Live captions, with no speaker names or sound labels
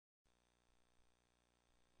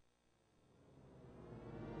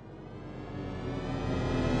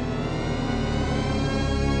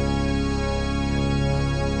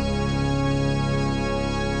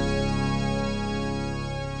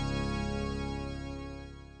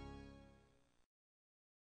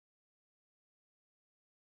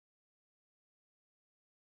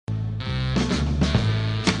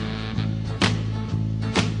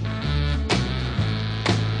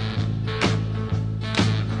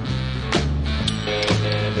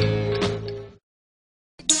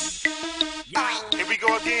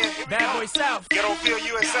again. Bad Boy South. Ghettoville,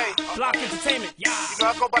 USA. Block Entertainment. Yeah. You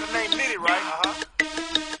know, I go by the name Nitty, right?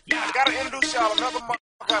 Yeah. I gotta introduce y'all another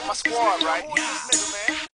motherfucker, my squad, right? Who is this nigga,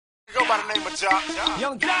 man? He go by the name of Jock.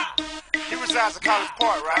 Young Jock. He resides in College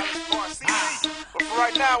Park, right? But for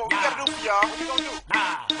right now, what we gotta do for y'all, what we gonna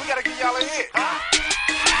do? We gotta give y'all a hit.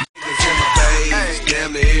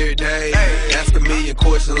 Damn near every day. Ask a million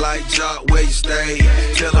questions like Jock, where you stay?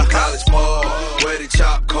 Tell them College Park, where the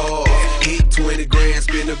chop car. Hit 20 grand,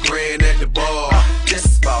 spend a grand at the bar.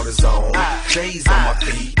 Just about his own. J's on my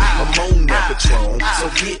feet, I'm on that Patron. So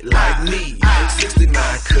get like me.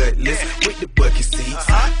 69 Cutlass with the bucket seats.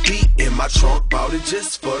 Beat in my trunk, bought it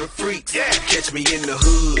just for the freaks. Catch me in the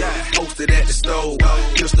hood, posted at the stove.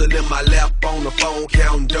 Pistol in my lap on the phone,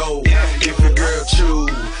 counting dough. If your girl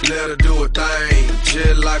choose, let her do a thing.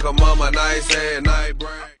 Just like a mama, nice and night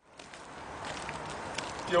brain.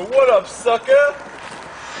 Yo, what up, sucker?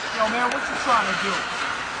 Yo, man, what you trying to do?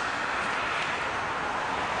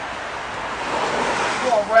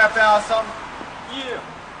 You wanna rap out something? Yeah.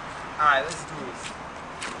 Alright, let's do this.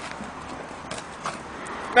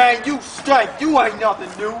 Man, you strike. You ain't nothing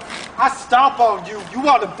new. I stomp on you. You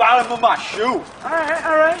on the bottom of my shoe.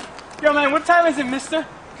 Alright. Yo, man, what time is it, mister?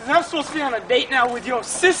 Because I'm supposed to be on a date now with your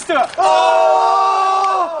sister.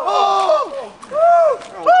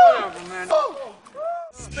 Whatever, man.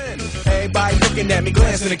 Everybody looking at me,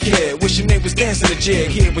 glancing a kid. Wishing they was dancing a jig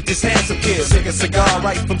here with this handsome kid. Take a cigar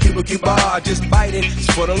right from Cuba Cuba. Just bite it,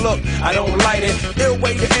 just for the look. I don't light it. They'll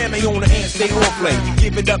wait the ammo on the hand, stay on play.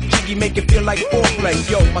 Give it up, jiggy, make it feel like foreplay.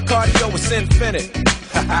 Yo, my cardio is infinite.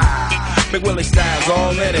 Ha ha. Big Willie style's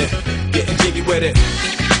all in it. Getting jiggy with it.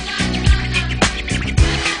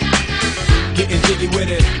 Getting jiggy with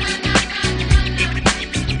it.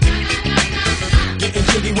 Getting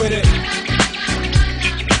jiggy with it.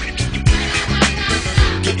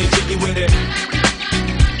 Getting jiggy with it.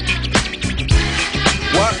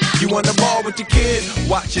 What? You on the ball with your kid?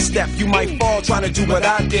 Watch your step, you might fall trying to do what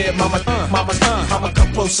I did. Mama,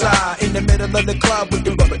 come close side in the middle of the club with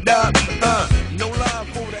the rubber dub. No love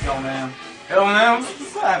for the Yo, man. Yo, man,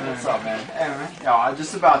 what's happening? What's up, man? Hey, man. Yo,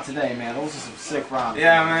 just about today, man. Those are some sick rounds.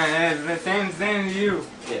 Yeah, man, same to you.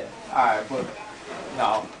 Yeah. Alright, but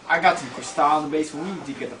no, I got some Cristal in the basement. We need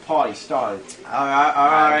to get the party started.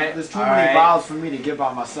 Alright. There's too many bottles for me to give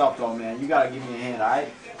by myself, though, man. You gotta give me a hand, alright?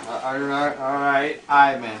 Alright.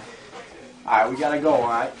 Alright, man. Alright, we gotta go,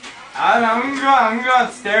 alright? I'm gonna go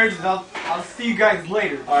upstairs. I'll see you guys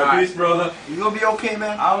later. Alright, peace, brother. You gonna be okay,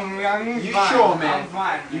 man? I'm You fine. sure, man? I'm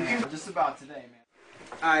fine. You can just about today, man.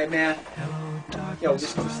 Alright, man. Yo,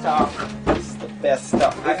 this Cristal, this is the best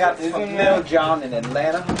stuff. I got this from Lil Jon in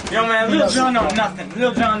Atlanta. Yo, man, Lil Jon know nothing.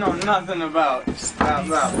 Lil Jon know nothing about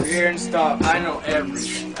beer and stuff. I know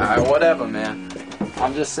everything. Alright, whatever, man.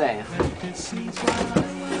 I'm just saying.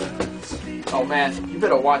 Oh, man, you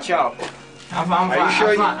better watch out. I'm fine. Are you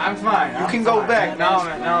sure I'm fine. You can go back, No,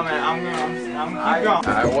 man. man. I'm keep going.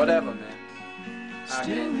 Alright, whatever, man. Alright,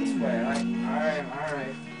 this way, alright. I'm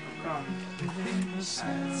coming.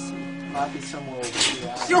 Might be somewhere over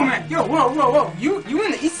here. Yo, man, whoa. You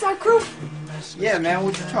in the East Side crew? Yeah, man,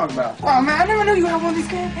 what you talking about? Oh, man, I never knew you had one of these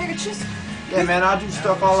kind of handkerchiefs. Yeah, man, I do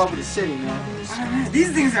stuff all over the city, man.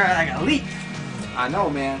 These things are like elite. I know,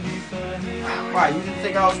 man. Why, you didn't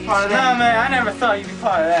think I was part of No, that? man, I never thought you'd be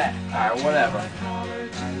part of that. Alright, whatever.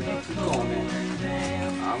 Keep going,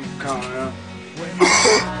 man. I'm coming up.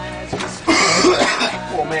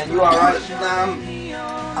 Oh, man, you alright?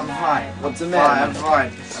 I'm fine. What's the matter? I'm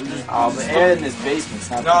fine. Oh, the air in this basement's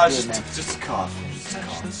not No, too it's good, man. just a cough.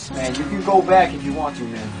 Man, you can go back if you want to,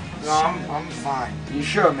 man. No, I'm fine. You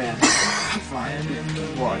sure, man? I'm fine.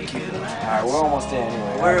 Boy, keep it. Alright, we're almost there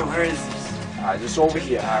anyway. Where is this? Alright, just over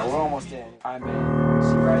here. Alright, we're almost there. Alright, man.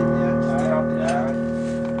 See right there? Alright, up there.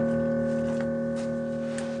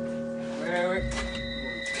 Alright. Wait.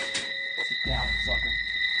 Sit down, sucker.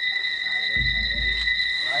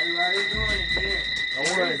 Why are you doing it here?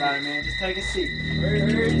 Don't worry about it, man. Just take a seat. Where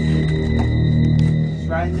is it? It's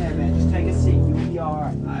right there, man. Just take a seat. You'll be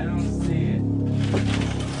alright. I don't see it.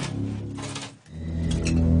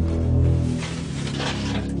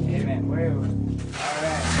 Hey, man, where?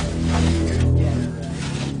 Alright.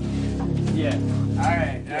 Yeah.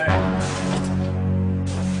 Alright.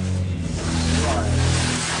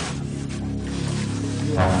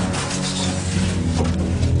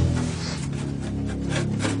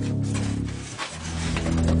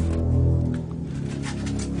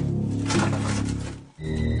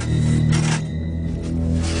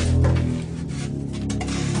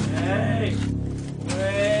 Hey!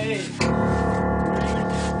 Wait!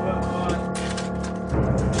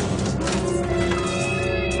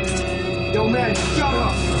 man, shut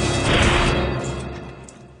up!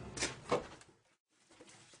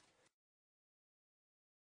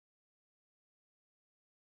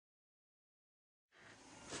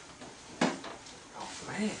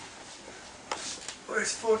 Man,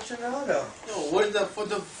 where's Fortunato? Yo, where's the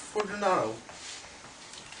Fortunato?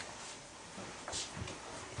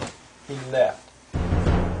 He left.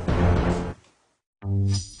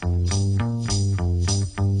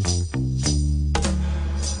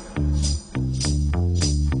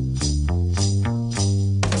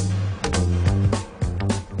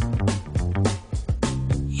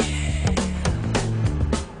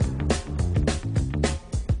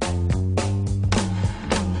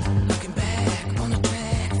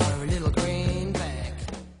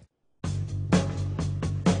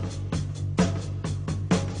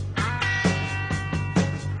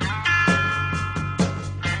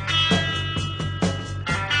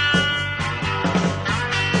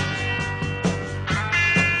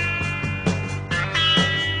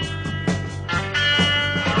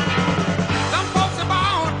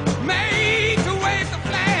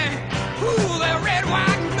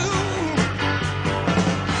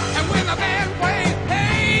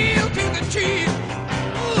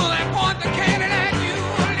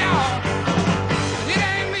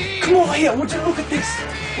 Come over here, would you look at this?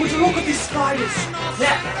 Would you look at these spiders?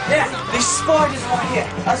 Yeah, these spiders right here.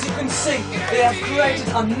 As you can see, they have created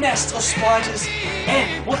a nest of spiders.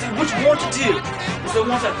 And what they would want to do is they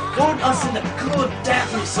want to put us in the good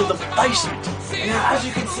dampness of the basement. And now, as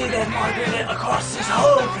you can see, they're migrated across this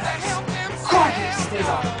whole place. Crikey, these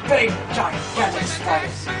are big, gigantic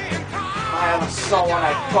spiders. I ever saw one,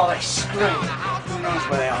 I'd probably scream. Who knows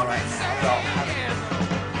where they are right now? They're all having...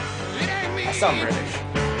 I sound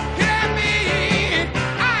British.